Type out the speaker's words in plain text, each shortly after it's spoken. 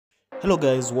Hello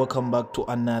guys, welcome back to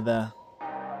another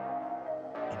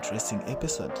interesting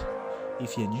episode.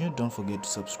 If you're new, don't forget to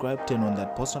subscribe, turn on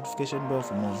that post notification bell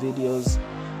for more videos.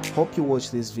 Hope you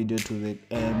watch this video to the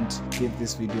end. Give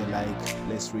this video a like.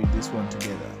 Let's read this one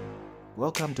together.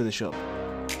 Welcome to the shop.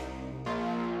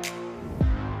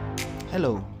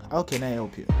 Hello, how can I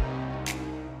help you?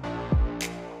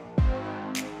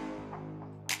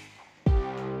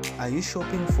 Are you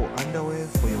shopping for underwear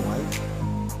for your wife?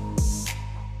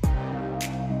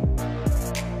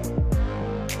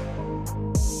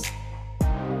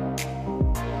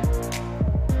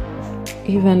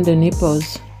 Even the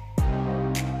nipples.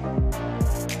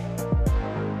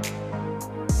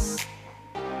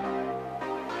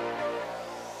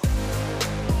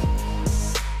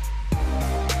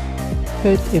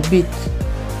 Hurt a bit.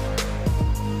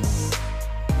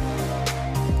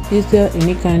 Is there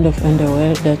any kind of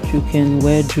underwear that you can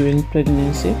wear during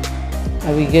pregnancy?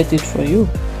 I will get it for you.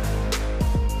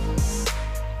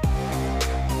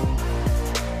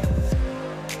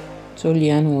 So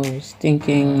Lian was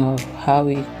thinking of how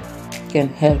we can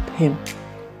help him.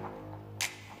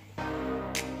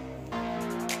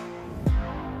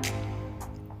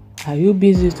 Are you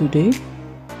busy today?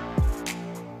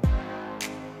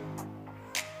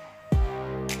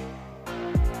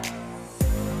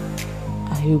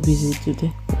 Are you busy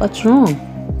today? What's wrong?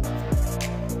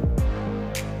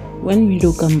 When will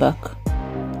you come back?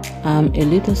 I'm a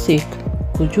little sick.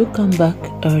 Could you come back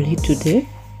early today?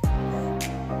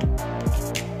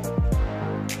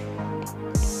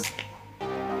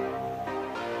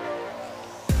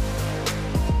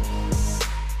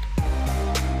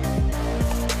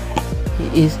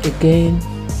 He is again.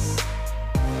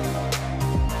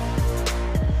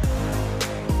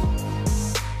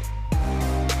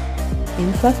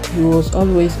 In fact, he was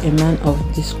always a man of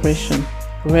discretion.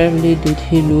 Rarely did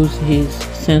he lose his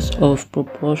sense of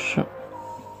proportion.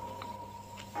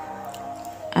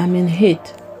 I'm in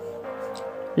heat.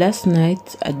 Last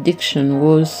night's addiction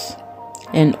was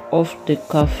an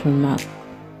off-the-cuff remark.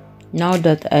 Now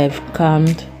that I've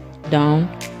calmed down,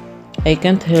 I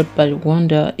can't help but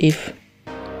wonder if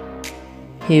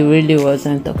he really was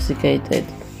intoxicated.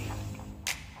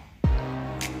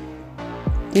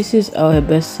 This is our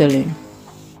best-selling.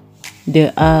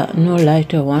 There are no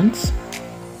lighter ones.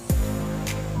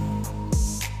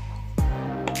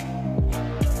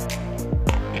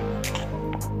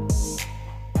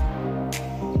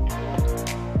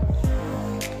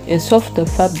 A softer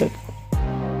fabric.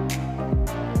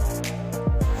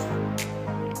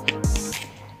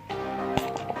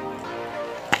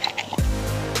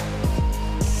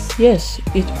 Yes,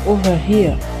 it's over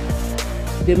here.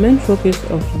 The main focus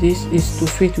of this is to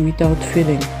fit without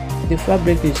feeling. The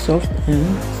fabric is soft and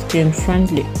skin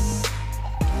friendly.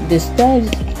 The style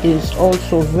is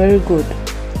also very good.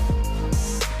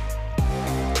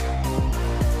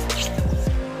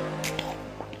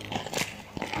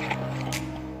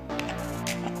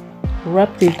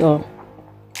 Wrap it up.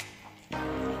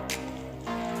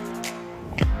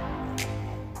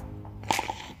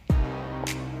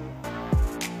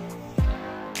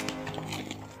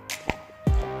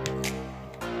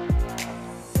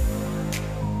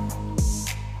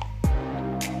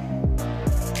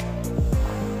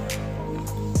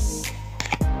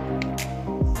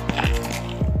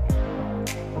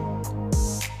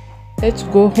 Let's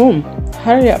go home.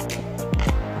 Hurry up.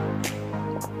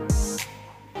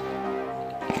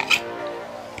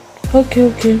 Okay.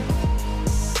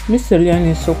 Mr. Lian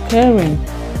is so caring.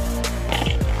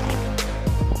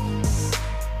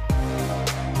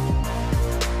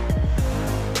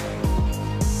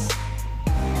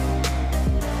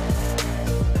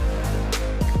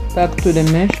 Back to the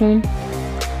mansion.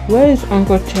 Where is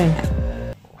Uncle Chen?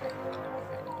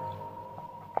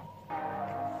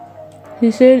 He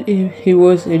said he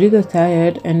was a little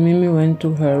tired and Mimi went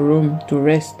to her room to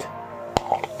rest.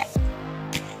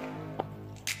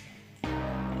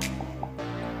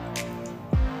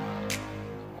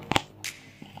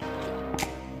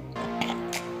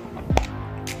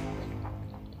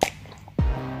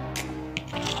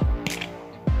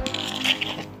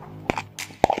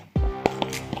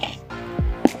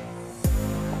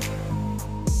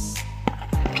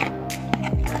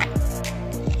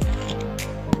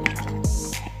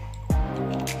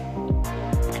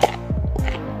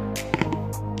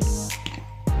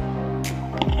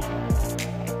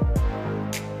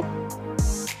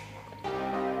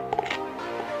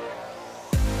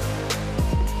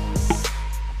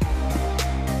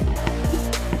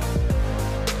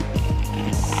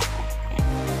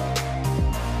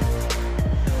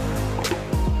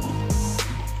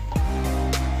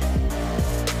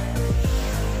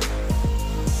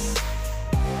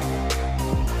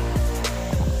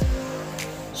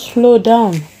 slow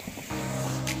down.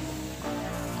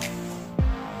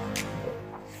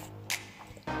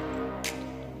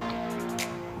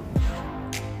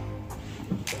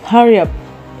 Hurry up.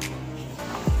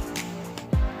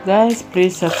 Guys,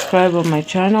 please subscribe on my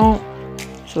channel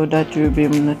so that you'll be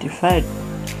notified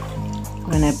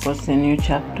when I post a new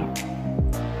chapter.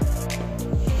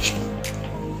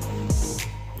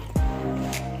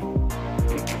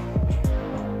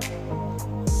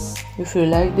 If you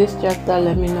like this chapter,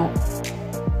 let me know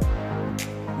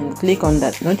and click on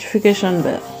that notification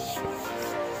bell.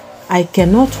 I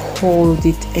cannot hold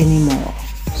it anymore.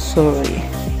 Sorry.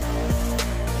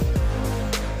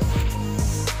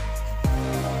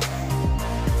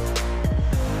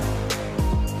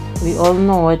 We all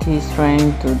know what he's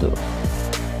trying to do.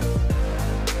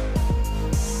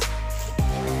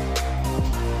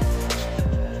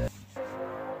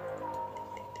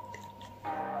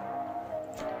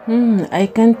 I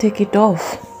can't take it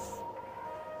off.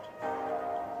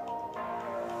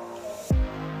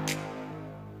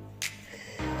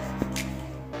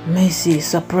 Macy,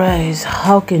 surprise.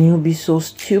 How can you be so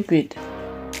stupid?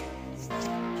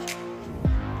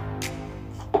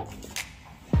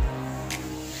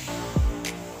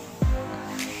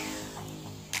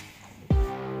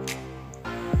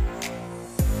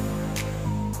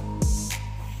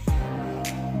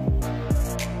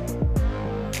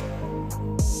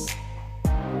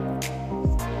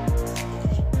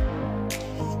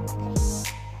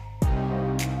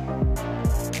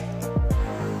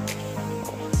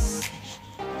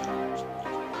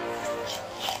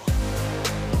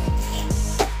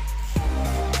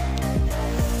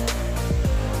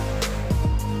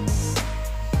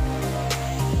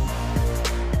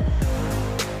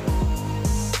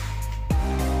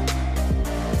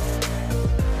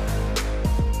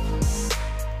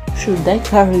 Should I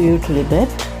carry you to the bed?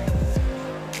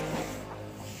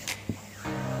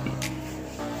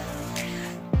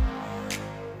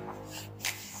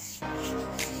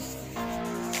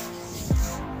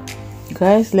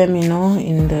 Guys, let me know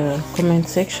in the comment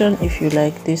section if you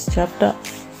like this chapter.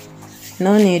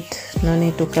 No need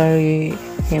to carry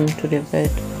him to the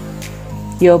bed.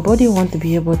 Your body won't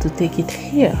be able to take it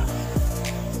here.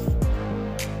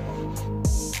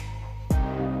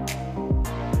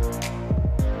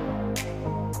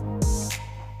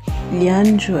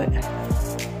 Lianjue.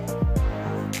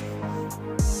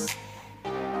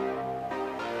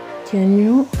 Can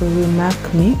you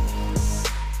remark me?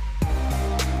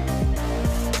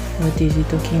 What is he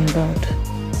talking about?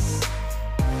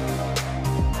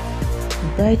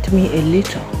 Bite me a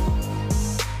little,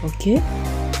 okay?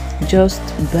 Just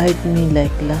bite me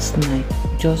like last night,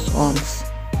 just once.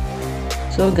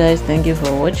 So guys, thank you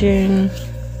for watching.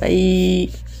 Bye.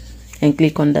 And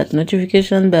click on that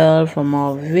notification bell for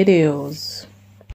more videos.